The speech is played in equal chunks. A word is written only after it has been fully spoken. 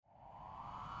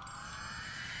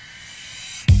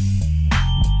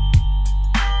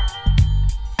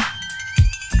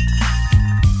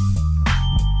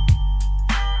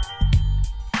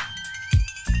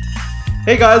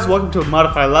Hey guys, welcome to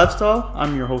Modified Lifestyle.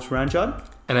 I'm your host Ranjad.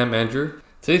 And I'm Andrew.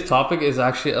 Today's topic is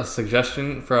actually a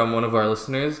suggestion from one of our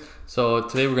listeners. So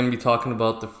today we're going to be talking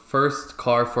about the first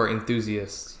car for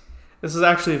enthusiasts. This is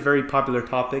actually a very popular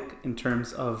topic in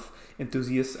terms of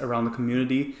enthusiasts around the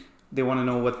community. They want to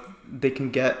know what they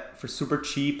can get for super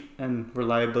cheap and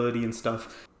reliability and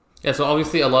stuff. Yeah, so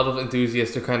obviously a lot of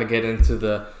enthusiasts are kind of getting into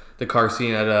the car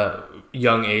scene at a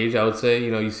young age, I would say.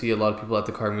 You know, you see a lot of people at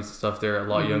the car meets and stuff, they're a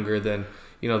lot younger than,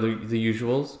 you know, the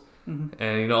usuals.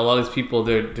 And, you know, a lot of these people,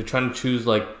 they're trying to choose,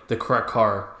 like, the correct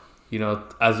car, you know,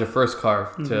 as their first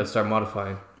car to start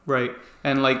modifying. Right.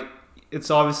 And, like,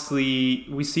 it's obviously,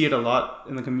 we see it a lot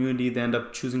in the community. They end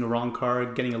up choosing the wrong car,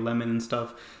 getting a lemon and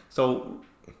stuff. So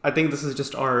I think this is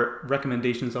just our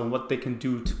recommendations on what they can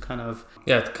do to kind of...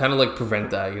 Yeah, to kind of, like, prevent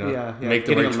that, you know, make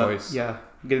the right choice.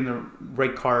 Getting the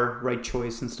right car, right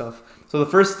choice and stuff. So the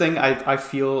first thing I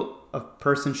feel a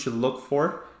person should look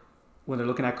for when they're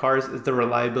looking at cars is the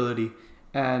reliability.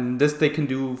 And this they can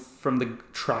do from the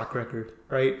track record,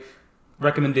 right?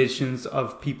 Recommendations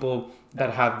of people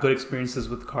that have good experiences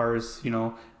with cars, you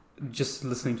know, just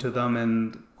listening to them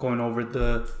and going over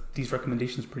these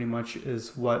recommendations pretty much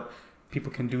is what people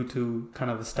can do to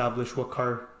kind of establish what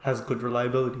car has good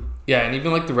reliability. Yeah, and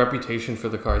even like the reputation for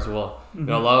the car as well. You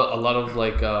know, a lot of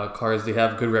like cars, they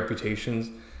have good reputations,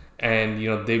 and you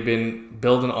know they've been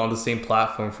building on the same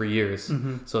platform for years,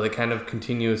 so they kind of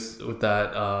continue with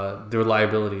that the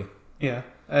reliability. Yeah,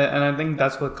 and I think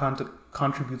that's what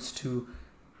contributes to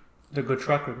the good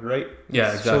track record, right?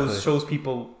 Yeah, exactly. Shows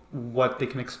people what they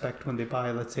can expect when they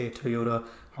buy, let's say, a Toyota,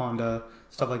 Honda,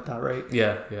 stuff like that, right?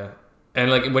 Yeah. And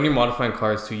like when you're modifying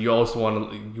cars too, you also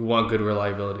want good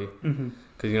reliability,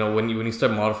 because you know when you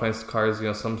start modifying cars, you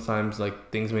know sometimes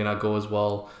like things may not go as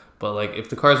well, but like if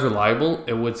the car is reliable,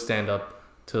 it would stand up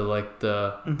to like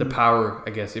the power, I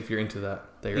guess, if you're into that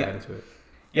you're adding to it.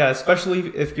 Yeah, especially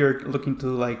if you're looking to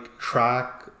like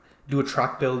do a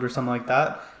track build or something like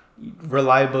that.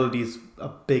 Reliability is a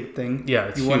big thing. Yeah,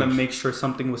 it's you huge. Want to make sure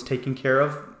something was taken care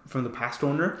of from the past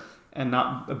owner and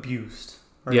not abused.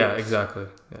 Right? Yeah, exactly.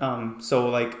 Yeah. So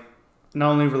like not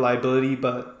only reliability,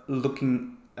 but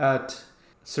looking at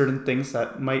certain things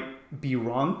that might be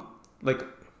wrong. Like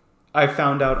I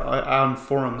found out on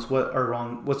forums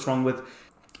what's wrong with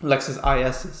Lexus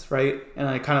ISs, right? And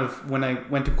I kind of, when I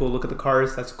went to go look at the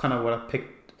cars, that's kind of what I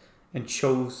picked and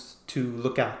chose to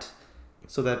look at,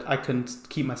 so that I couldn't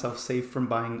keep myself safe from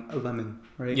buying a lemon,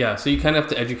 right? Yeah, so you kind of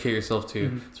have to educate yourself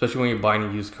too, especially when you're buying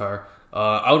a used car.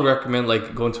 I would recommend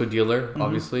like going to a dealer,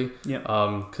 obviously,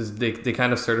 because they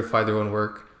kind of certify their own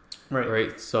work,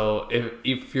 right? So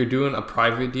if you're doing a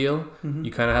private deal,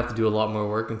 you kind of have to do a lot more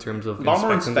work in terms of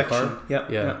inspecting the car.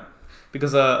 Yeah.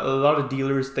 Because a lot of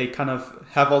dealers, they kind of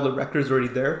have all the records already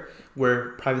there, where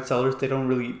private sellers, they don't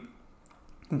really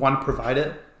want to provide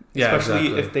it,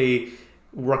 especially if they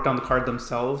worked on the car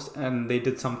themselves and they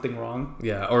did something wrong.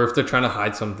 Yeah, or if they're trying to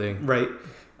hide something. Right.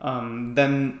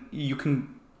 Then you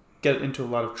can get into a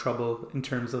lot of trouble in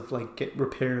terms of like get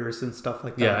repairs and stuff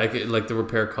like that. Yeah, like the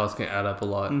repair costs can add up a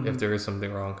lot if there is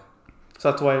something wrong.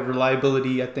 So that's why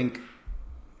reliability, I think,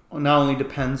 not only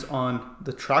depends on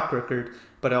the track record,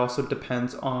 but it also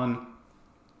depends on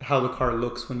how the car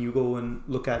looks when you go and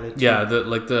look at it. Yeah,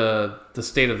 the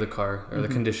state of the car or the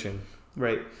condition.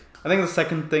 Right. I think the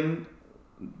second thing,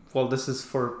 well, this is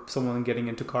for someone getting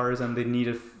into cars and they need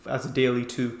it as a daily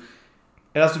too,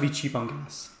 it has to be cheap on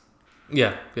gas.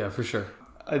 Yeah, for sure.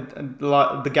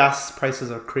 The gas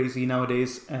prices are crazy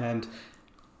nowadays, and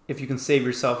if you can save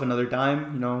yourself another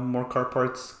dime, you know, more car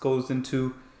parts goes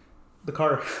into the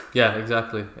car. Yeah,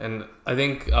 exactly. And I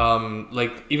think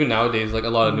like even nowadays, like a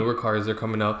lot of newer cars are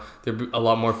coming out, they're a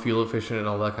lot more fuel efficient and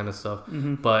all that kind of stuff.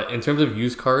 But in terms of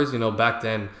used cars, you know, back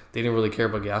then they didn't really care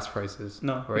about gas prices.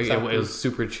 No, right? exactly. It was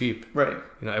super cheap. Right.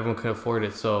 You know, everyone could afford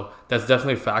it. So that's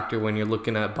definitely a factor when you're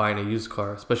looking at buying a used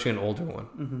car, especially an older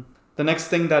one. The next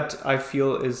thing that I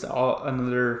feel is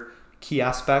another key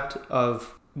aspect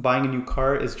of buying a new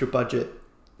car is your budget.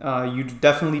 You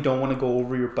definitely don't want to go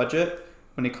over your budget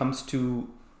when it comes to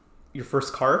your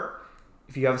first car.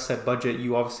 If you have a set budget,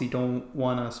 you obviously don't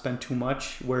want to spend too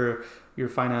much where you're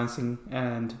financing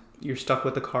and you're stuck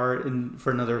with the car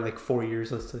for another like 4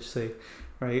 years, let's just say,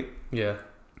 right? Yeah,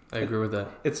 I agree with that.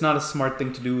 It's not a smart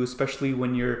thing to do, especially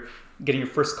when you're getting your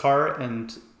first car,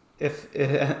 and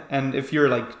if you're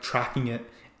like tracking it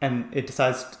and it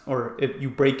decides, or if you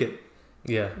break it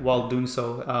while doing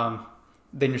so,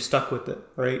 then you're stuck with it,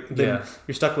 right? Then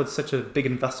you're stuck with such a big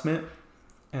investment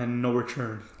and no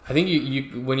return. I think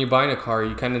you when you're buying a car,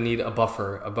 you kind of need a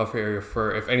buffer area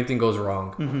for if anything goes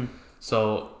wrong.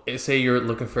 So say you're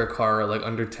looking for a car like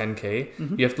under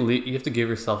 10K, you have to give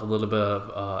yourself a little bit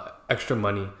of extra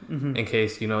money in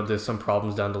case there's some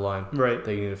problems down the line Right.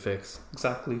 that you need to fix.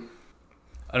 Exactly.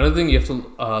 Another thing you have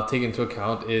to take into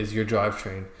account is your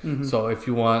drivetrain. So if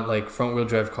you want like front wheel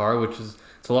drive car, which is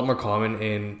it's a lot more common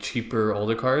in cheaper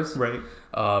older cars, Right.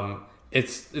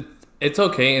 It's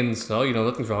okay in the snow.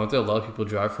 Nothing's wrong with it. A lot of people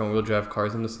drive front wheel drive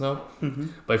cars in the snow.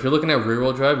 But if you're looking at rear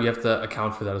wheel drive, you have to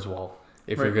account for that as well.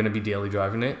 If you're going to be daily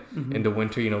driving it in the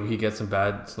winter, we get some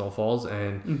bad snowfalls,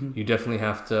 and you definitely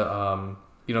have to,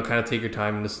 kind of take your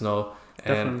time in the snow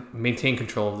and maintain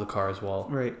control of the car as well.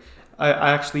 Right.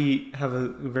 I actually have a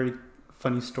very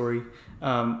funny story.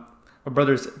 My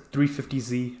brother's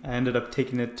 350Z. I ended up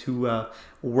taking it to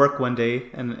work one day,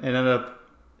 and it ended up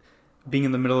being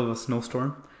in the middle of a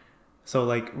snowstorm. So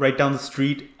like right down the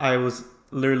street, I was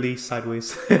literally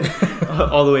sideways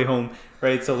all the way home.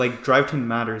 Right. So like drivetrain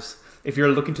matters. If you're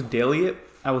looking to daily it,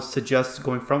 I would suggest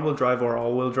going front wheel drive or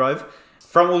all wheel drive.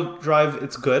 Front wheel drive,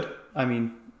 it's good. I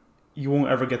mean, you won't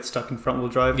ever get stuck in front wheel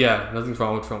drive. Yeah, nothing's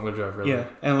wrong with front wheel drive, really. Yeah,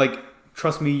 and like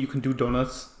trust me, you can do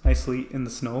donuts nicely in the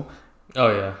snow.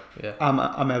 Oh yeah.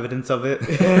 I'm evidence of it.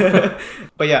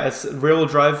 But yeah, it's rear wheel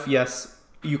drive. Yes,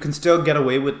 you can still get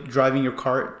away with driving your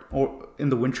car or in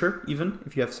the winter, even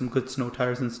if you have some good snow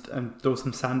tires and throw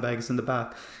some sandbags in the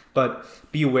back. But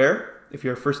be aware, if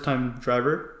you're a first time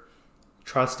driver,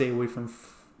 try to stay away from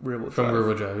rear wheel drive. From rear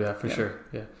wheel drive, yeah, for sure.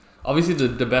 Yeah. Obviously,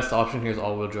 the best option here is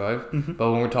all wheel drive.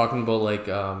 But when we're talking about like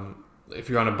if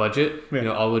you're on a budget,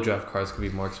 all wheel drive cars could be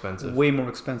more expensive. Way more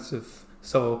expensive.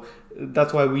 So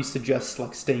that's why we suggest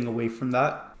like staying away from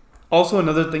that. Also,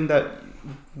 another thing that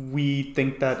we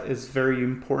think that is very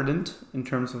important in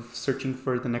terms of searching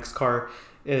for the next car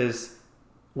is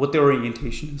what the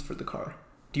orientation is for the car.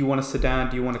 Do you want a sedan?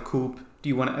 Do you want a coupe? Do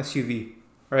you want an SUV?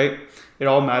 Right? It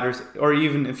all matters. Or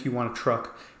even if you want a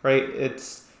truck, right?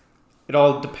 It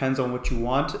all depends on what you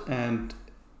want, and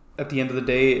at the end of the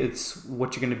day, it's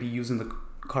what you're going to be using the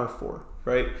car for,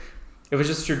 right? If it's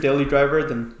just your daily driver,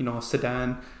 then a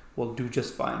sedan will do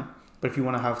just fine. But if you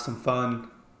want to have some fun,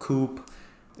 coupe,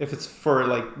 if it's for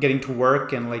like getting to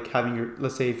work and like having your,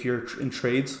 let's say if you're in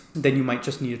trades, then you might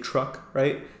just need a truck,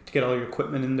 right? To get all your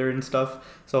equipment in there and stuff.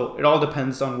 So it all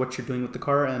depends on what you're doing with the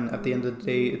car, and at the end of the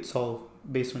day, it's all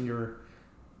based on your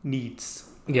needs.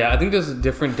 Yeah, I think there's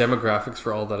different demographics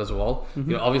for all that as well.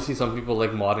 Obviously some people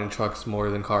like modern trucks more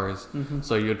than cars,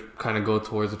 so you'd kind of go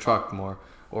towards a truck more.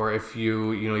 Or if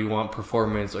you want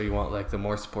performance, or you want like the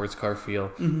more sports car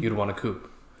feel, you'd want a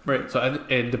coupe. Right. So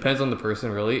it depends on the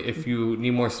person, really. If you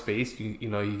need more space,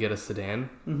 you get a sedan,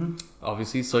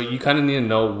 obviously. So you kind of need to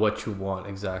know what you want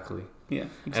exactly. Yeah,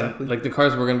 exactly. And like the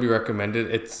cars we're going to be recommended,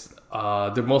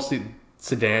 they're mostly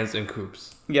sedans and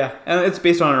coupes. Yeah, and it's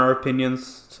based on our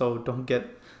opinions, so don't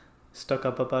get stuck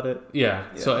up about it. Yeah.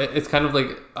 So it's kind of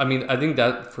like, I mean, I think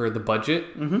that for the budget,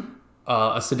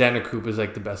 a sedan or coupe is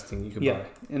like the best thing you could buy.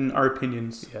 In our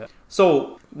opinions. Yeah.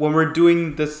 So when we're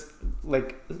doing this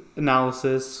like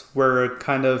analysis, we're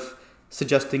kind of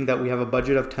suggesting that we have a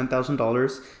budget of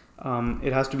 $10,000.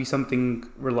 It has to be something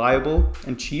reliable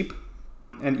and cheap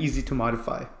and easy to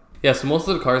modify. Yeah, so most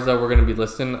of the cars that we're going to be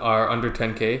listing are under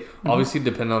 10K. Obviously,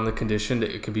 depending on the condition,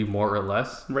 it could be more or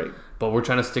less. Right. But we're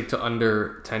trying to stick to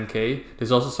under 10K.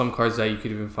 There's also some cars that you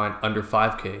could even find under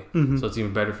 5K. So it's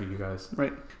even better for you guys.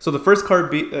 Right. So the first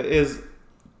car is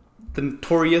the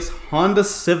notorious Honda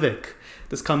Civic.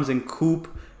 This comes in coupe,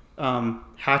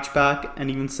 hatchback, and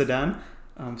even sedan.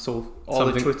 So all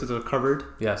the choices are covered.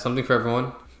 Yeah, something for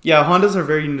everyone. Yeah, Hondas are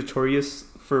very notorious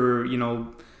for,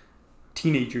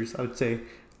 teenagers, I would say.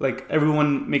 Like,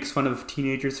 everyone makes fun of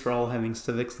teenagers for all having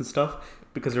Civics and stuff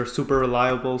because they're super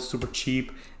reliable, super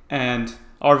cheap, and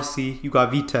obviously you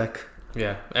got VTEC.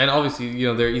 Yeah, and obviously,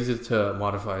 they're easy to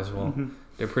modify as well.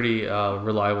 They're pretty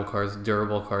reliable cars,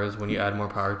 durable cars when you add more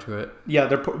power to it. Yeah,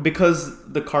 because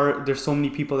there's so many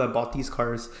people that bought these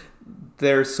cars.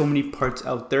 There's so many parts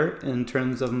out there in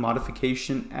terms of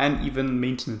modification and even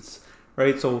maintenance,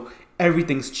 right? So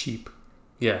everything's cheap.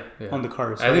 Yeah. On the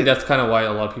cars. I think that's kind of why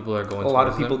a lot of people are going. A lot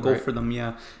of people go for them.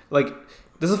 Yeah, like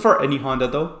this is for any Honda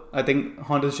though. I think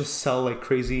Hondas just sell like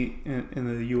crazy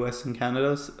in the U.S. and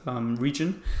Canada's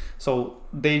region, so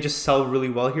they just sell really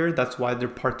well here. That's why their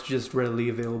parts are just readily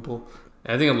available.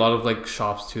 I think a lot of like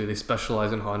shops too, they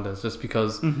specialize in Hondas just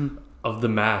because of the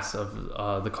mass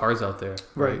of the cars out there.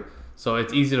 Right. So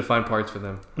it's easy to find parts for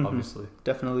them, obviously.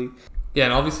 Definitely. Yeah,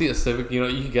 and obviously a Civic, you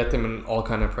can get them in all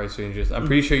kind of price ranges. I'm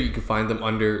pretty sure you can find them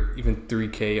under even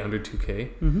 3K, under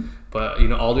 2K. But,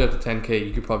 all the way up to 10K,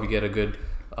 you could probably get a good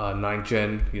 9th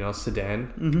gen,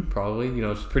 sedan, Mm-hmm. probably.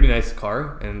 It's a pretty nice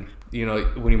car, and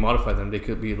when you modify them, they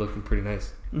could be looking pretty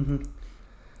nice. Mm-hmm.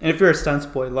 And if you're a stance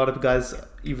boy, a lot of guys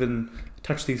even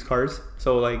touch these cars.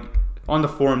 So like on the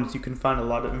forums, you can find a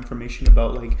lot of information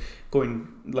about like going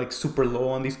like super low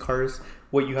on these cars,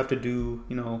 what you have to do,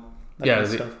 that kind of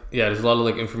stuff. Yeah, there's a lot of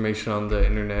like information on the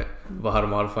internet about how to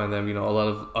modify them. A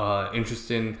lot of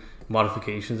interesting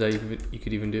modifications that you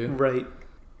could even do. Right.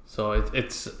 So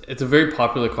it's a very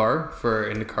popular car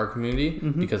in the car community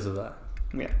because of that.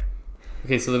 Yeah.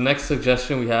 Okay, so the next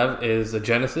suggestion we have is a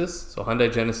Genesis, so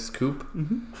Hyundai Genesis Coupe.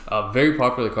 Mm-hmm. A very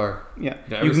popular car. Yeah.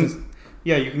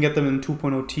 You can get them in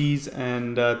 2.0 Ts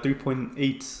and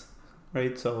 3.8s,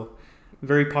 right? So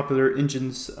very popular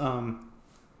engines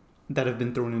that have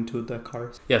been thrown into the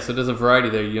cars. Yeah, so there's a variety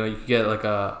there. You could get like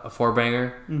a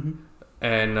 4-banger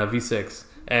and a V6.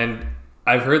 And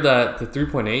I've heard that the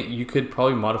 3.8, you could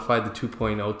probably modify the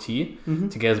 2.0 T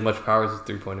to get as much power as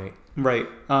the 3.8. Right.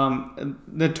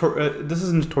 This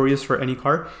is notorious for any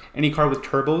car. Any car with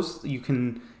turbos, you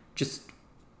can just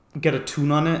get a tune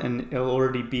on it and it'll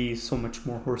already be so much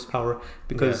more horsepower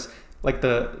because like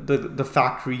the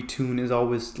factory tune is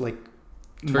always like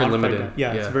it's very limited.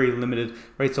 Yeah, it's very limited,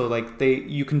 right? So like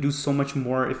you can do so much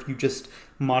more if you just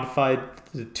modified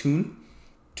the tune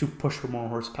to push for more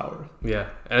horsepower. Yeah,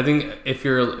 and I think if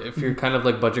you're kind of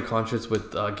like budget conscious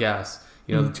with gas,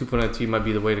 the 2.0 T might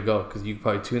be the way to go because you can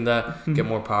probably tune that, get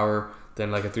more power than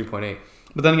like a 3.8.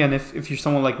 But then again, if you're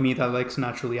someone like me that likes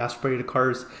naturally aspirated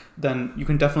cars, then you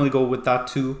can definitely go with that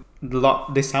too.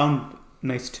 They sound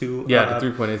nice too. Yeah, the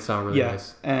 3.8 sound really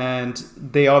nice. And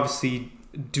they obviously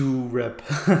do rip.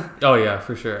 Oh yeah,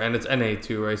 for sure. And it's NA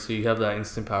too, right? So you have that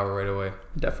instant power right away.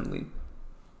 Definitely.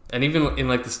 And even in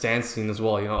like the stance scene as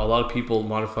well, a lot of people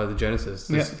modify the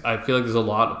Genesis. I feel like there's a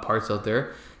lot of parts out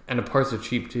there, and the parts are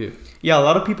cheap too. Yeah, a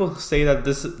lot of people say that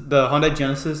the Hyundai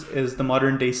Genesis is the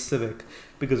modern day Civic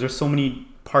because there's so many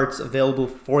parts available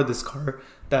for this car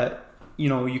that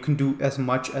you can do as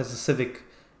much as a Civic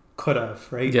could have,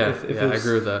 right? Yeah, I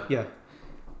agree with that. Yeah,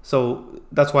 so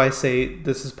that's why I say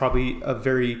this is probably a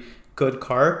very good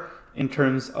car in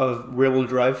terms of rear-wheel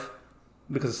drive.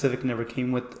 Because the Civic never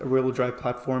came with a rear-wheel drive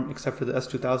platform except for the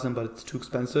S2000, but it's too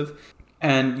expensive.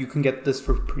 And you can get this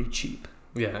for pretty cheap.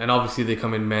 Yeah, and obviously they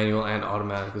come in manual and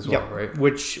automatic as well, right?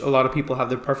 Which a lot of people have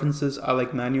their preferences. I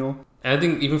like manual. And I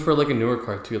think even for like a newer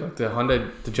car too, like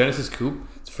the Genesis Coupe,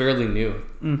 it's fairly new.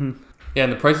 Mm-hmm. Yeah,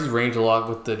 and the prices range a lot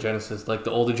with the Genesis. Like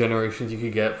the older generations you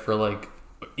could get for like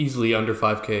easily under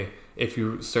 5K if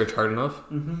you search hard enough.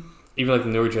 Mm-hmm. Even like the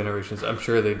newer generations, I'm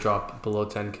sure they drop below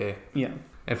 10K. Yeah.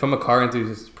 And from a car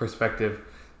enthusiast perspective,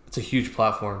 it's a huge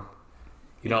platform.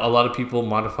 A lot of people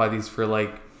modify these for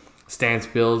like stance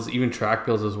builds, even track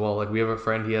builds as well. Like we have a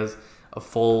friend, he has a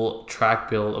full track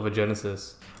build of a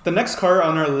Genesis. The next car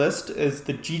on our list is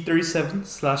the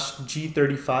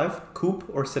G37/G35 coupe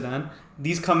or sedan.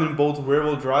 These come in both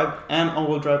rear-wheel drive and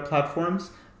all-wheel drive platforms,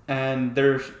 and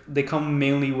they come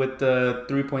mainly with the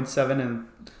 3.7 and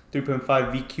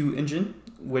 3.5 VQ engine,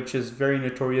 which is very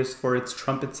notorious for its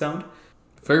trumpet sound.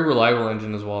 Very reliable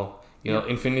engine as well.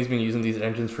 Infinity's been using these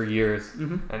engines for years,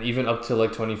 and even up to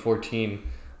like 2014,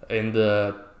 in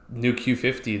the new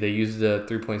Q50, they used the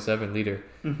 3.7 liter.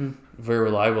 Mm-hmm. Very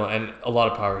reliable and a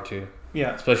lot of power too.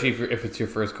 Yeah, especially if it's your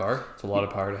first car, it's a lot of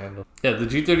power to handle. Yeah, the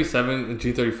G37 and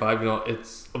G35,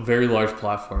 it's a very large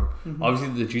platform. Mm-hmm.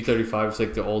 Obviously, the G35 is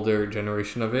like the older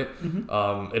generation of it.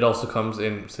 Mm-hmm. It also comes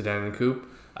in sedan and coupe.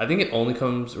 I think it only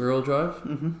comes rear-wheel drive.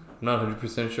 Mm-hmm. I'm not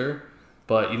 100% sure.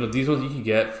 But, these ones you can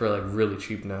get for, like, really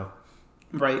cheap now.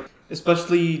 Right.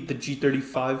 Especially the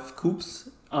G35 coupes.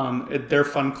 They're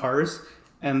fun cars.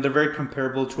 And they're very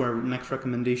comparable to our next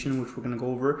recommendation, which we're going to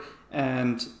go over.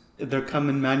 And they come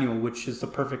in manual, which is the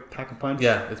perfect pack a punch.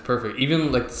 Yeah, it's perfect.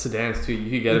 Even, like, the sedans, too. You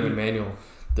can get them in manual.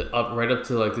 Right up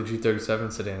to, like, the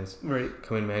G37 sedans. Right.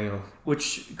 Come in manual.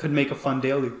 Which could make a fun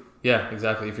daily. Yeah,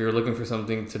 exactly. If you're looking for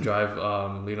something to drive,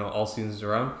 all seasons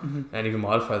around, and even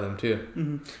modify them too.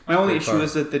 Mm-hmm. My only issue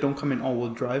is that they don't come in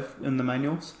all-wheel drive in the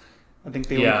manuals. I think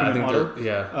they only come in auto.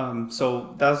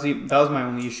 So that was my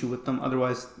only issue with them.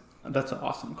 Otherwise, that's an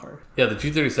awesome car. Yeah, the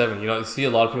G37. You see a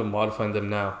lot of people modifying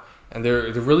them now, and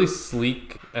they're really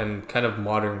sleek and kind of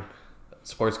modern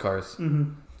sports cars.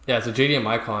 Mm-hmm. Yeah, it's a JDM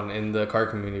icon in the car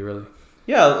community, really.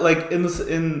 Yeah, like in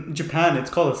Japan,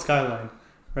 it's called a Skyline,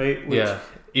 right? Which,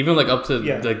 even like up to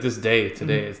like this day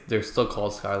today, they're still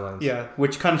called Skylines. Yeah,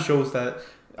 which kind of shows that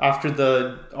after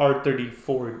the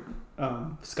R34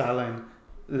 Skyline,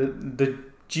 the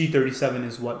G37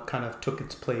 is what kind of took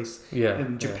its place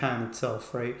in Japan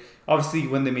itself, right? Obviously,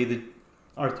 when they made the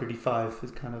R35,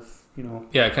 it kind of you know.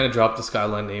 Yeah, it kind of dropped the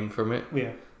Skyline name from it.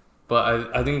 Yeah.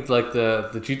 But I think like the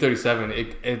G37,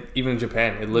 it even in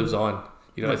Japan, it lives on.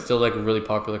 You know, Right. it's still like a really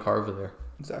popular car over there.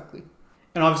 Exactly.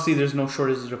 And obviously, there's no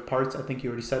shortage of parts. I think you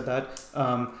already said that.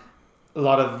 A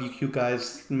lot of VQ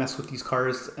guys mess with these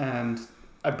cars, and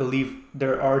I believe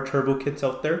there are turbo kits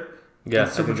out there. Yeah,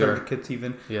 And supercharger kits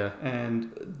even. Yeah.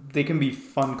 And they can be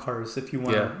fun cars if you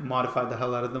want to modify the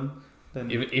hell out of them. Then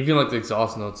Even like the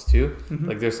exhaust notes too. Mhm.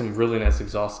 Like there's some really nice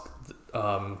exhaust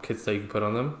kits that you can put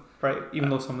on them. right, even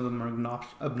though some of them are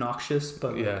obnoxious,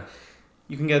 but like, Yeah.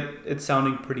 you can get it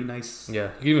sounding pretty nice. Yeah.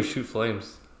 You can even shoot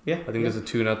flames. Yeah. I think there's a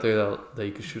tune out there that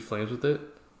you can shoot flames with it.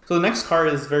 So the next car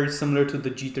is very similar to the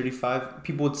G35.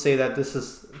 People would say that this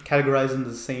is categorized in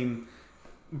the same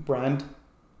brand.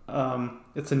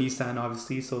 It's a Nissan,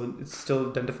 obviously, so it's still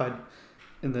identified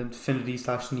in the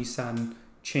Infiniti/Nissan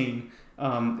chain.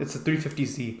 It's a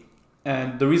 350Z.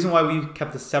 And the reason why we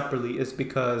kept this separately is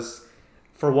because,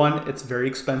 for one, it's very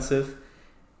expensive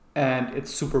and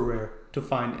it's super rare to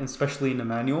find, especially in a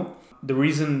manual. The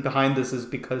reason behind this is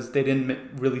because they didn't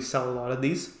really sell a lot of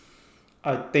these.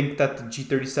 I think that the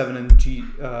G37 and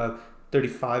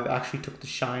G35 actually took the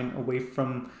shine away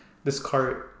from this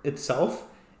car itself,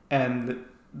 and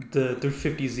the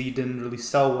 350Z didn't really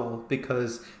sell well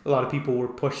because a lot of people were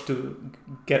pushed to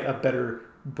get a better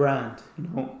brand, you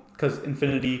know, because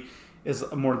Infiniti is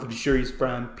a more luxurious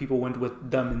brand. People went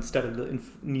with them instead of the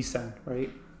Nissan,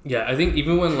 right? Yeah, I think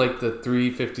even when like the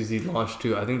 350Z launched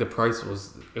too, I think the price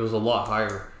was a lot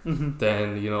higher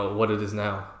than what it is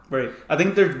now. Right. I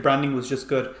think their branding was just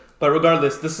good. But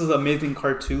regardless, this is an amazing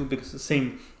car too because the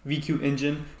same VQ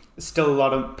engine. Still a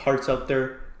lot of parts out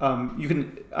there. You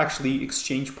can actually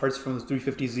exchange parts from the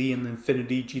 350Z and the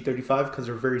Infiniti G35 because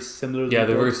they're very similar. Yeah,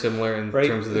 they're very similar in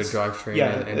terms of their drivetrain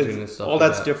and engine and stuff. All like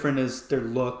that's that. different is their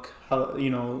look, how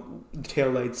the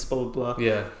tail lights, blah blah blah.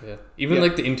 Yeah. Even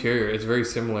like the interior, it's very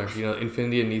similar.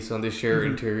 Infiniti and Nissan, they share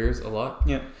interiors a lot.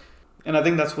 Yeah. And I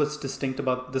think that's what's distinct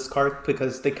about this car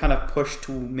because they kind of push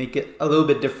to make it a little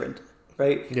bit different,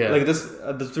 right? Yeah. Like this,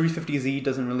 the 350Z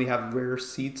doesn't really have rear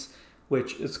seats,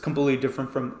 which is completely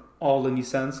different from all the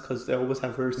Nissans because they always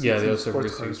have rear seats in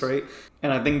sports cars, right?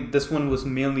 And I think this one was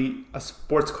mainly a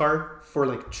sports car for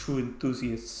like true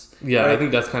enthusiasts. Yeah, right? I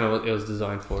think that's kind of what it was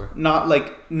designed for. Not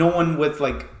like no one with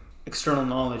like external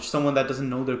knowledge, someone that doesn't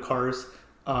know their cars.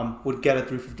 Would get a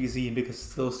 350Z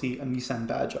because they'll see a Nissan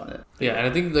badge on it. Yeah, and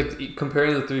I think like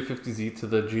comparing the 350Z to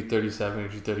the G37 or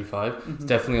G35, it's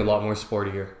definitely a lot more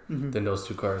sportier than those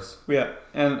two cars. Yeah,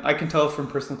 and I can tell from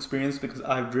personal experience because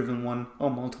I've driven one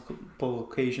on multiple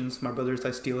occasions. My brothers,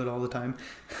 I steal it all the time.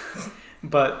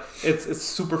 But it's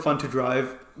super fun to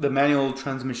drive. The manual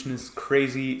transmission is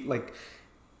crazy. Like,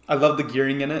 I love the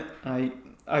gearing in it.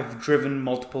 I've driven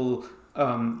multiple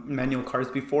manual cars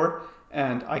before.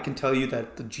 And I can tell you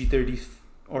that the G30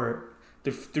 or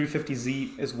the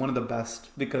 350Z is one of the best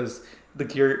because the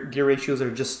gear ratios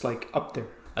are just like up there.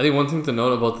 I think one thing to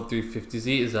note about the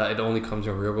 350Z is that it only comes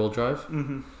in rear wheel drive.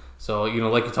 So,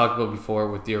 like you talked about before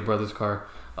with your brother's car,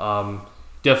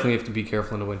 definitely have to be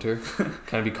careful in the winter.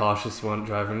 Kind of be cautious when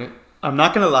driving it. I'm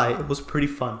not going to lie, it was pretty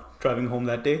fun driving home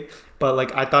that day. But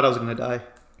like I thought I was going to die.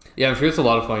 Yeah, I'm sure it's a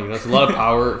lot of fun. It's a lot of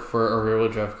power for a rear wheel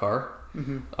drive car.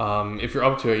 If you're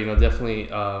up to it, definitely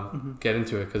get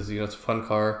into it because it's a fun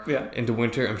car. Yeah. Into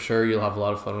winter, I'm sure you'll have a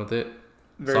lot of fun with it,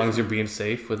 as long as you're being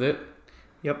safe with it.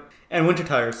 Yep. And winter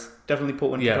tires. Definitely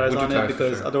put winter tires on it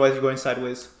because otherwise you're going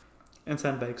sideways. And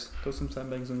sandbags. Throw some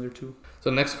sandbags in there too. So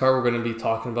the next car we're going to be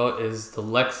talking about is the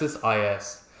Lexus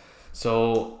IS.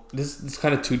 So this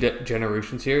kind of two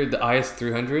generations here. The IS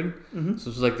 300. So this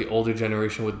is like the older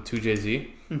generation with the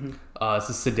 2JZ. It's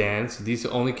a sedan. So these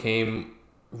only came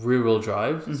rear wheel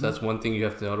drive, so that's one thing you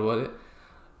have to know about it.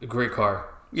 A great car,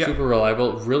 super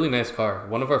reliable, really nice car.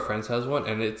 One of our friends has one,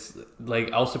 and it's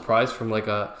like I was surprised from like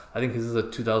I think this is a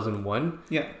 2001.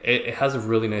 Yeah, it has a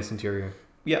really nice interior.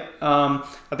 Yeah,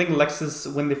 I think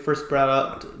Lexus when they first brought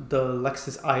out the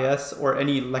Lexus IS or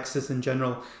any Lexus in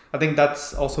general, I think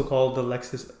that's also called the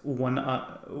Lexus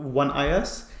One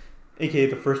IS, aka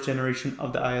the first generation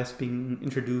of the IS being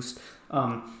introduced.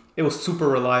 It was super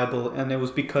reliable, and it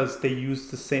was because they used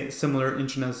the similar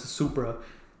engine as the Supra,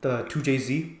 the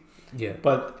 2JZ. Yeah.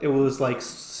 But it was like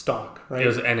stock, right? It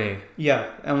was NA. Yeah,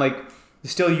 and like they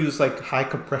still use like high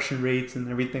compression rates and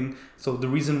everything. So the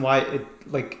reason why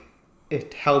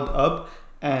it held up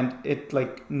and it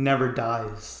like never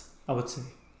dies, I would say.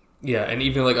 Yeah, and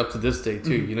even like up to this day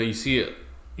too. You see it.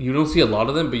 You don't see a lot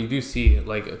of them, but you do see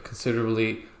like a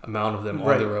considerably amount of them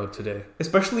on the road today.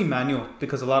 Especially manual,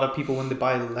 because a lot of people when they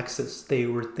buy Lexus, they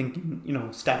were thinking,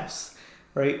 status,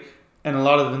 right? And a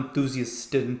lot of enthusiasts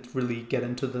didn't really get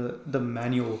into the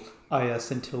manual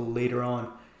IS until later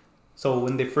on. So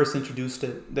when they first introduced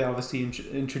it, they obviously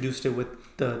introduced it with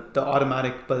the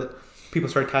automatic, but people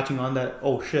started catching on that,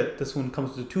 oh shit, this one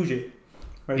comes with a 2J.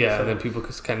 Right? Yeah, so, and then people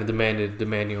kind of demanded the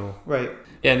manual. Right.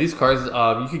 Yeah, and these cars,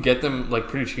 you could get them like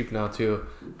pretty cheap now too.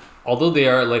 Although they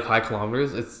are like high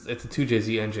kilometers, it's a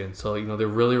 2JZ engine, so you know they're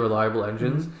really reliable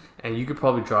engines, and you could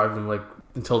probably drive them like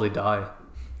until they die.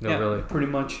 Yeah, really, pretty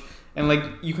much. And like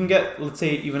you can get, let's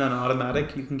say, even an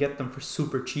automatic, you can get them for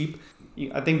super cheap.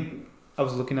 I think I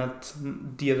was looking at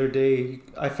the other day,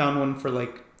 I found one for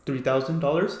like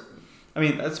 $3,000. I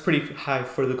mean, that's pretty high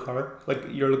for the car. Like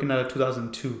you're looking at a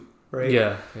 2002. Right?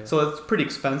 Yeah. So it's pretty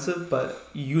expensive, but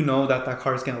you know that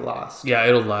car is gonna last. Yeah,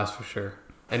 it'll last for sure.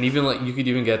 And even like you could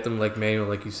even get them like manual,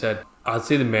 like you said. I'd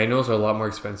say the manuals are a lot more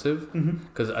expensive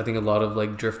because I think a lot of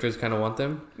like drifters kind of want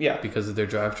them. Yeah. Because of their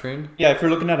drivetrain. Yeah, if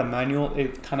you're looking at a manual,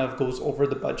 it kind of goes over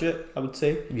the budget, I would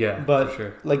say. Yeah, but for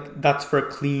sure. Like that's for a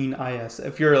clean IS.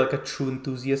 If you're like a true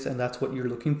enthusiast and that's what you're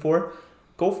looking for,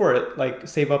 go for it. Like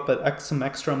save up some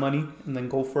extra money and then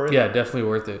go for it. Yeah, definitely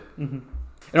worth it.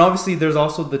 And obviously, there's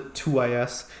also the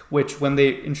 2IS, which when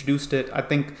they introduced it, I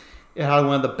think it had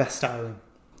one of the best styling,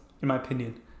 in my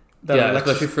opinion.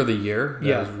 Especially for the year.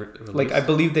 Yeah, like I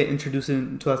believe they introduced it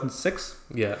in 2006.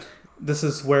 Yeah. This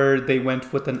is where they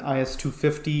went with an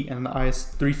IS250 and an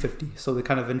IS350. So they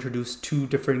kind of introduced two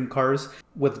different cars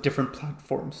with different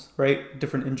platforms, right?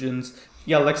 Different engines.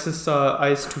 Yeah, Lexus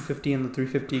IS250 and the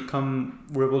 350 come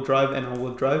rear-wheel drive and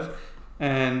all-wheel drive.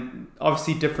 And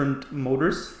obviously different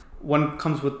motors. One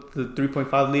comes with the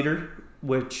 3.5 liter,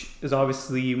 which is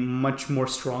obviously much more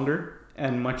stronger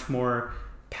and much more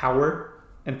power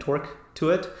and torque to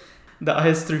it. The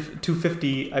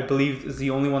IS250, I believe, is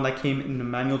the only one that came in a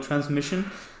manual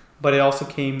transmission, but it also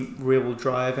came rear-wheel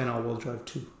drive and all-wheel drive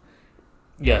too.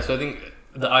 Yeah, so I think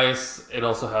the IS, it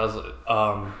also has,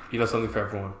 something for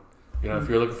everyone. You know, if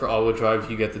you're looking for all-wheel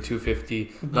drive, you get the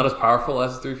 250. Not as powerful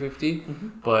as the 350,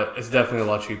 but it's definitely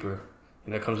a lot cheaper.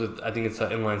 And it comes with, I think it's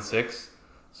an inline 6.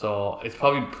 So it's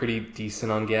probably pretty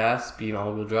decent on gas, being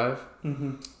all-wheel drive.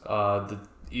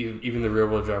 Even the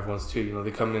rear-wheel drive ones too, you know,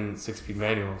 they come in 6-speed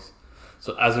manuals.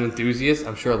 So as an enthusiast,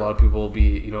 I'm sure a lot of people will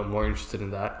be, you know, more interested in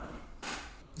that.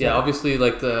 Yeah, obviously,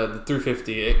 like the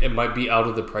 350, it might be out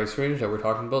of the price range that we're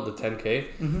talking about, the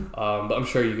 10K. But I'm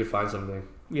sure you could find something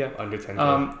under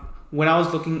 10K. When I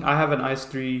was looking, I have an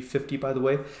IS350, by the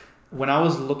way. When I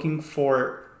was looking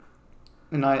for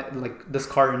this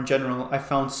car in general, I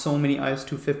found so many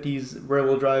IS250s,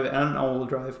 rear-wheel drive and all-wheel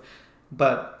drive,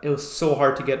 but it was so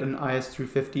hard to get an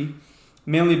IS350,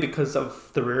 mainly because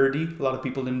of the rarity. A lot of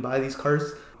people didn't buy these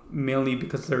cars, mainly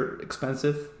because they're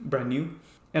expensive, brand new,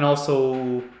 and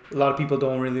also a lot of people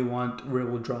don't really want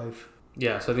rear-wheel drive.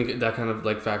 Yeah, so I think that kind of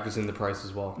like factors in the price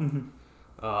as well.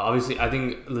 Obviously, I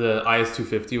think the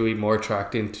IS250 will be more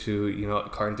attracting to, you know,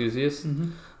 car enthusiasts.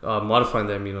 Modifying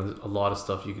them, you know, there's a lot of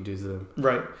stuff you can do to them.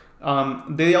 Right.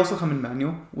 They also come in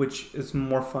manual, which is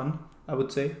more fun, I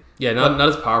would say. Yeah, not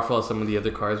as powerful as some of the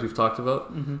other cars we've talked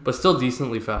about, but still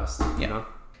decently fast. Yeah. You know?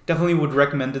 Definitely would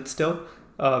recommend it still,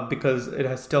 because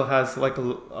it still has like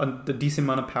a decent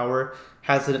amount of power,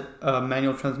 has a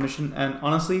manual transmission, and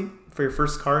honestly, for your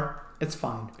first car, it's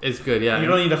fine. It's good, yeah. You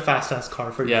don't need a fast-ass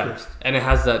car for your first. And it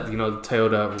has that, you know,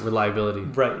 Toyota reliability.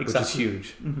 Right, exactly. Which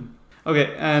is huge.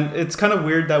 Okay, and it's kind of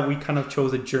weird that we kind of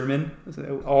chose a German.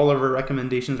 All of our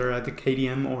recommendations are either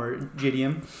KTM or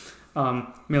JDM,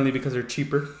 mainly because they're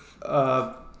cheaper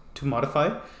to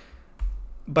modify.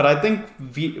 But I think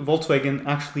Volkswagen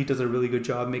actually does a really good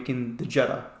job making the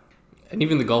Jetta. And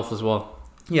even the Golf as well.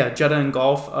 Yeah, Jetta and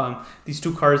Golf. These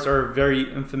two cars are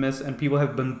very infamous, and people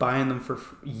have been buying them for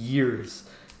years.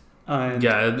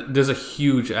 There's a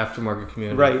huge aftermarket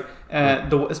community. Right.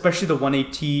 Especially the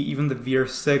 180, even the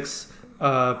VR6.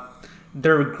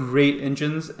 They're great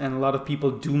engines, and a lot of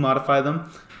people do modify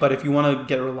them. But if you want to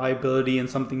get reliability and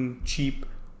something cheap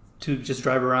to just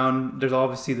drive around, there's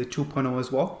obviously the 2.0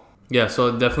 as well. Yeah,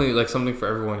 so definitely like something for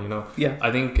everyone, you know. Yeah.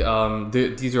 I think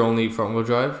these are only front-wheel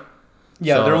drive.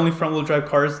 Yeah, they're only front-wheel drive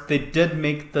cars. They did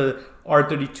make the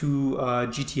R32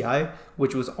 GTI,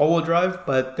 which was all-wheel drive,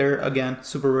 but they're, again,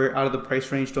 super rare, out of the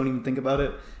price range. Don't even think about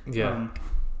it. Yeah.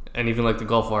 And even like the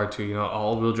Golf R2, you know,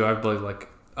 all-wheel drive, but like,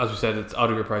 as we said, it's out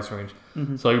of your price range.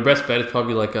 So your best bet is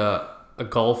probably like a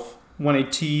Golf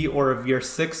 180 or a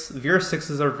VR6.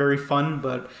 VR6s are very fun,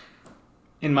 but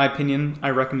in my opinion, I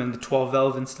recommend the 12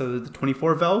 valve instead of the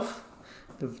 24 valve.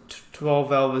 The 12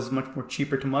 valve is much more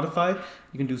cheaper to modify.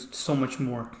 You can do so much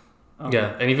more.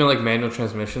 And even like manual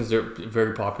transmissions, they're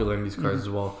very popular in these cars as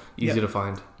well. Easy to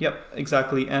find. Yep,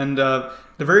 exactly. And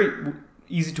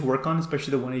easy to work on,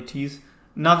 especially the 180s.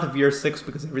 Not the VR6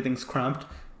 because everything's cramped.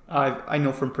 I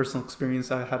know from personal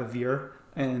experience I had a VR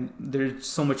and they're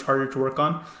so much harder to work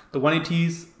on. The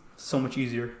 180s, so much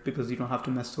easier because you don't have to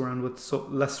mess around with so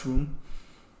less room.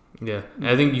 Yeah, and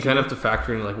I think you kind of have to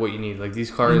factor in like what you need. Like these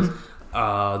cars,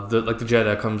 the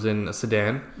Jetta comes in a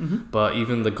sedan, but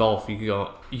even the Golf, you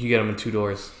can get them in 2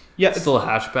 doors. Yeah, it's still a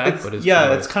hatchback, but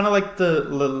it's kind of like the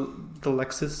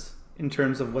Lexus in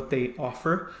terms of what they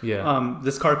offer. Yeah.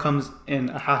 This car comes in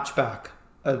a hatchback.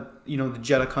 The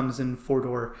Jetta comes in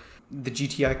 4-door. The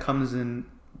GTI comes in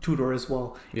 2-door as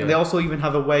well. Yeah. And they also even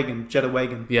have a wagon, Jetta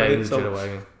wagon. Yeah, right? Jetta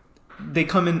wagon. They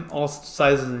come in all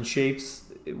sizes and shapes.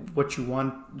 What you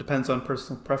want depends on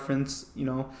personal preference,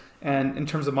 And in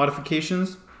terms of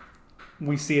modifications,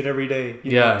 we see it every day.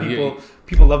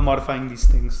 People love modifying these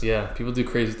things. Yeah, people do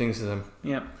crazy things to them.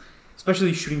 Yeah.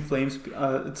 Especially shooting flames.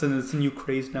 It's a new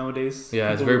craze nowadays.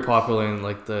 Yeah, it's very popular in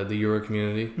like the Euro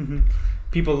community. Mm-hmm.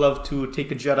 People love to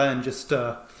take a Jetta and just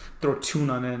throw a tune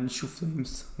on it and shoot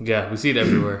flames. Yeah, we see it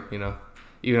everywhere,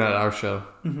 even at our show.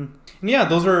 Mm-hmm. And yeah,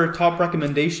 those are our top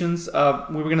recommendations.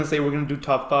 We were going to say we're going to do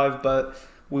top 5, but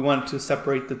we wanted to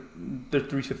separate the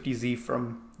 350Z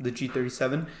from the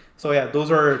G37. So yeah, those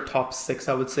are our top 6,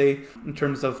 I would say, in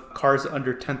terms of cars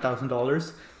under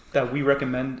 $10,000 that we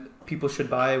recommend people should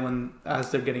buy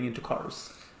as they're getting into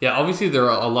cars. Yeah, obviously there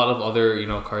are a lot of other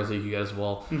cars that you can get as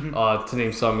well. To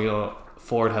name some,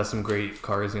 Ford has some great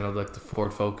cars, like the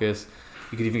Ford Focus.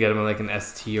 You could even get them in like an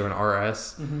ST or an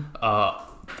RS.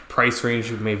 Price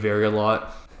range may vary a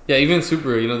lot. Yeah, even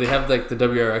Subaru, they have like the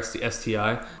WRX, the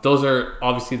STI. Those are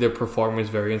obviously the performance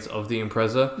variants of the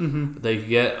Impreza that you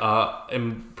get.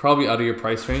 And probably out of your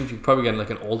price range, you could probably get like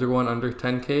an older one under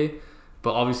 10K.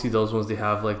 But obviously those ones, they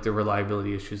have like the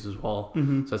reliability issues as well.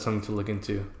 So that's something to look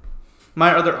into.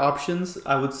 My other options,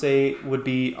 I would say, would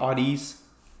be Audis.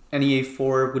 Any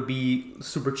A4 would be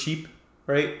super cheap,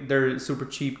 right? They're super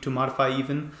cheap to modify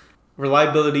even.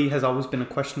 Reliability has always been a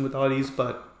question with Audis,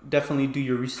 but definitely do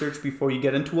your research before you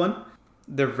get into one.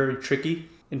 They're very tricky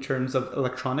in terms of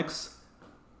electronics,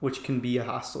 which can be a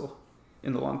hassle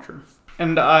in the long term.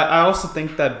 And I also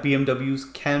think that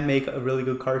BMWs can make a really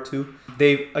good car too.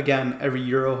 Every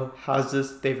Euro has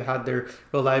this. They've had their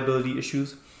reliability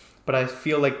issues. But I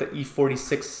feel like the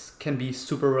E46 can be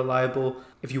super reliable.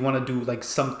 If you want to do like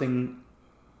something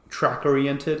track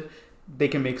oriented, they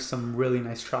can make some really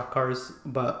nice track cars.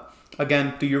 But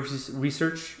again, do your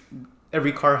research.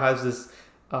 Every car has this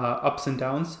ups and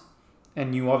downs,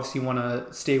 and you obviously want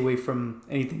to stay away from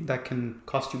anything that can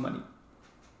cost you money.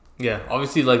 Yeah,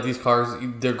 obviously, like these cars,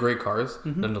 they're great cars,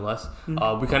 nonetheless.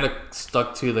 We kind of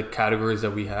stuck to the categories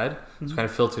that we had, so kind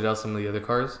of filtered out some of the other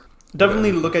cars.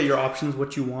 Definitely look at your options,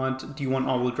 what you want. Do you want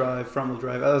all-wheel drive, front-wheel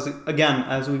drive? As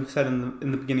we said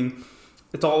in the beginning,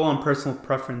 it's all on personal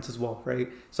preference as well, right?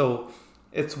 So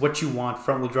it's what you want,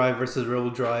 front-wheel drive versus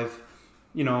rear-wheel drive,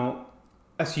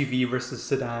 SUV versus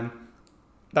sedan,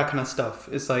 that kind of stuff.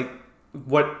 It's like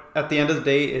at the end of the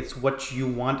day, it's what you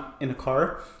want in a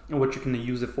car and what you're going to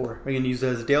use it for. Are you going to use it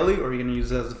as daily, or are you going to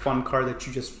use it as a fun car that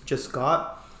you just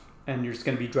got and you're just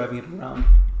going to be driving it around?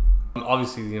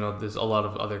 Obviously, there's a lot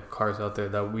of other cars out there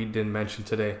that we didn't mention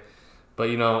today. But,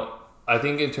 I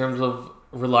think in terms of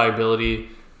reliability,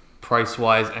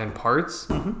 price-wise, and parts,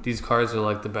 these cars are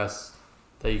like the best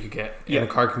that you could get in the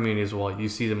car community as well. You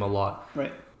see them a lot.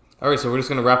 Right. All right, so we're just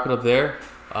going to wrap it up there.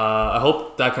 I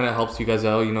hope that kind of helps you guys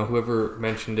out. Whoever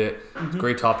mentioned it, it's a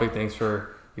great topic. Thanks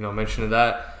for, mentioning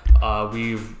that.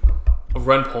 We've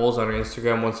run polls on our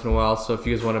Instagram once in a while. So if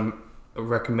you guys want to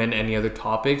recommend any other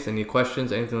topics, any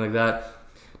questions, anything like that,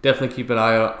 definitely keep an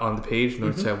eye out on the page,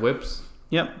 Northside Whips.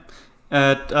 Yep.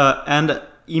 And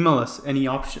email us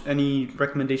any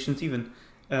recommendations even.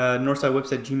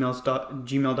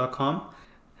 northsidewhips@gmail.com.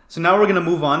 So now we're going to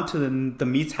move on to the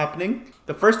meets happening.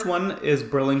 The first one is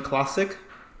Berlin Classic.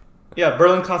 Yeah,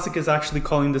 Berlin Classic is actually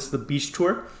calling this the Beach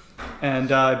Tour. And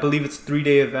I believe it's a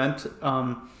 3-day event.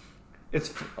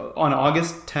 It's on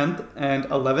August 10th and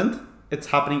 11th. It's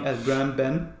happening at Grand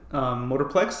Bend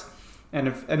Motorplex. And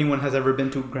if anyone has ever been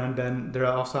to Grand Bend, they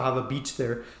also have a beach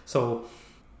there. So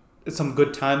it's some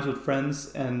good times with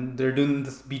friends. And they're doing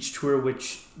this beach tour,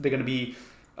 which they're going to be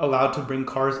allowed to bring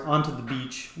cars onto the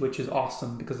beach, which is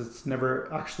awesome because it's never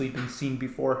actually been seen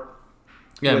before.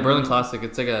 Yeah, Berlin Classic,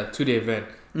 it's like a 2-day event.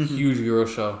 Huge Euro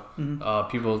show.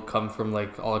 People come from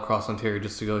like all across Ontario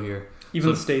just to go here. Even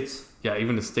the States. Yeah,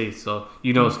 even the States. So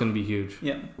it's going to be huge.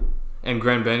 Yeah. And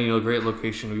Grand Bend, great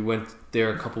location. We went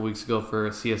there a couple weeks ago for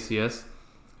CSCS.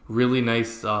 Really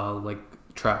nice,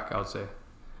 track, I would say.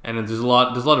 And there's a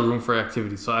lot of room for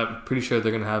activities. So I'm pretty sure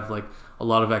they're gonna have like a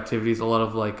lot of activities, a lot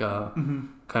of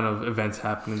kind of events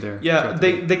happening there. Yeah,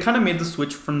 they kind of made the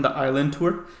switch from the island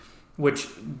tour, which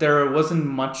there wasn't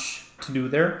much to do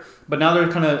there. But now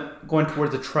they're kind of going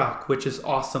towards the track, which is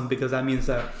awesome because that means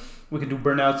that we can do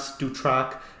burnouts, do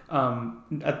track.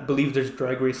 I believe there's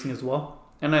drag racing as well.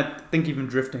 And I think even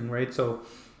drifting, right? So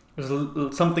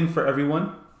there's something for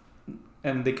everyone,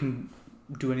 and they can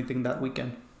do anything that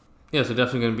weekend. Yeah, so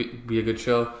definitely going to be a good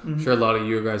show. Mm-hmm. I'm sure a lot of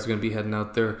you guys are going to be heading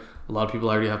out there. A lot of people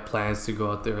already have plans to go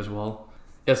out there as well.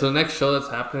 Yeah, so the next show that's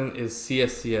happening is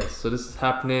CSCS. So this is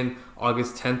happening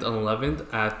August 10th and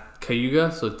 11th at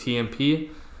Cayuga, so TMP.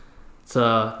 It's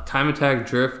a time attack,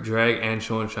 drift, drag, and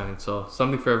show and shine. So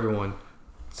something for everyone.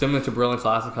 Similar to Berlin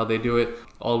Classic, how they do it,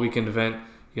 all weekend event.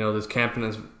 There's camping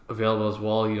is available as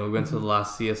well. We went to the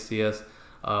last CSCS.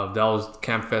 That was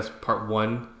Camp Fest Part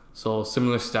 1. So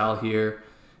similar style here.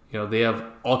 They have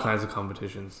all kinds of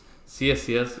competitions.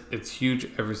 CSCS, it's huge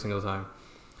every single time.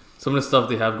 Some of the stuff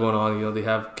they have going on, they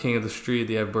have King of the Street,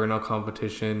 they have Burnout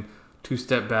competition,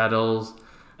 two-step battles.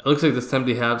 It looks like this time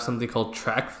they have something called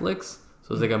Track Flicks.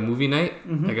 So it's like a movie night.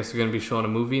 Mm-hmm. I guess they're going to be showing a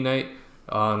movie night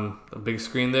on a big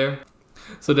screen there.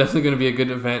 So definitely going to be a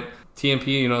good event.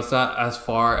 TMP, it's not as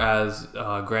far as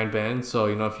Grand Bend. So,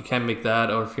 if you can't make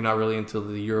that or if you're not really into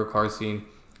the Euro car scene,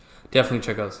 definitely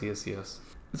check out CSCS.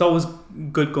 It's always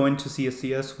good going to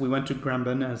CSCS. We went to Grand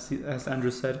Bend, as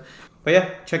Andrew said. But yeah,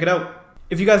 check it out.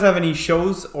 If you guys have any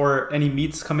shows or any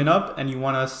meets coming up and you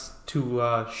want us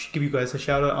to give you guys a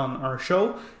shout out on our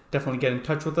show, definitely get in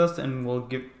touch with us and we'll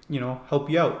help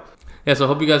you out. Yeah, so I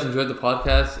hope you guys enjoyed the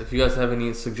podcast. If you guys have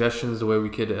any suggestions the way we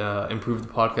could improve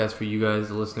the podcast for you guys,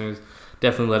 the listeners,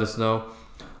 definitely let us know.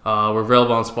 We're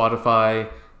available on Spotify,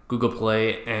 Google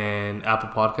Play, and Apple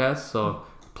Podcasts. So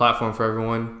platform for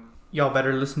everyone. Y'all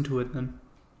better listen to it then.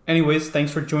 Anyways,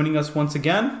 thanks for joining us once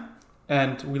again.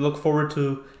 And we look forward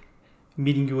to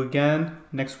meeting you again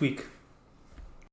next week.